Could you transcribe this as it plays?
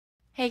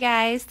Hey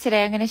guys,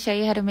 today I'm going to show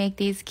you how to make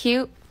these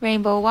cute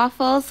rainbow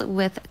waffles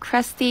with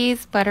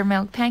Krusteaz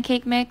buttermilk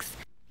pancake mix.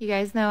 You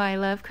guys know I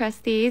love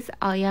Krusteaz.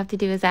 All you have to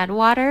do is add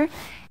water.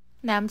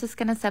 Now I'm just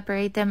going to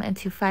separate them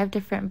into 5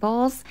 different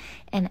bowls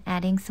and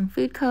adding some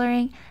food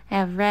coloring. I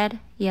have red,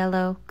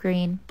 yellow,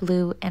 green,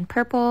 blue, and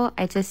purple.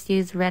 I just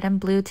used red and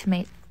blue to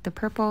make the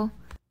purple.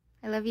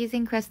 I love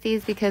using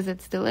Krusteaz because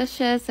it's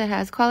delicious, it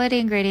has quality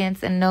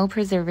ingredients, and no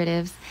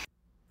preservatives.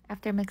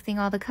 After mixing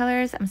all the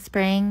colors, I'm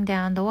spraying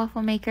down the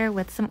waffle maker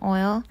with some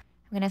oil.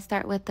 I'm going to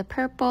start with the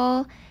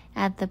purple,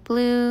 add the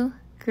blue,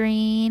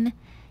 green,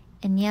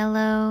 and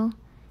yellow.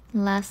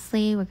 And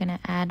lastly, we're going to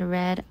add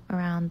red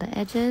around the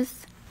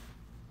edges.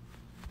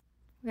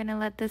 We're going to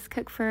let this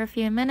cook for a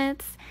few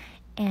minutes,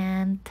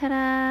 and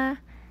ta-da!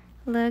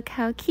 Look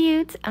how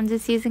cute! I'm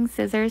just using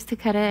scissors to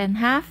cut it in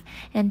half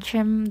and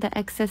trim the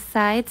excess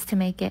sides to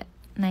make it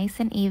nice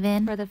and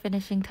even. For the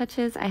finishing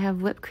touches, I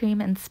have whipped cream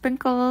and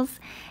sprinkles,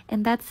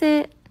 and that's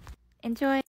it. Enjoy!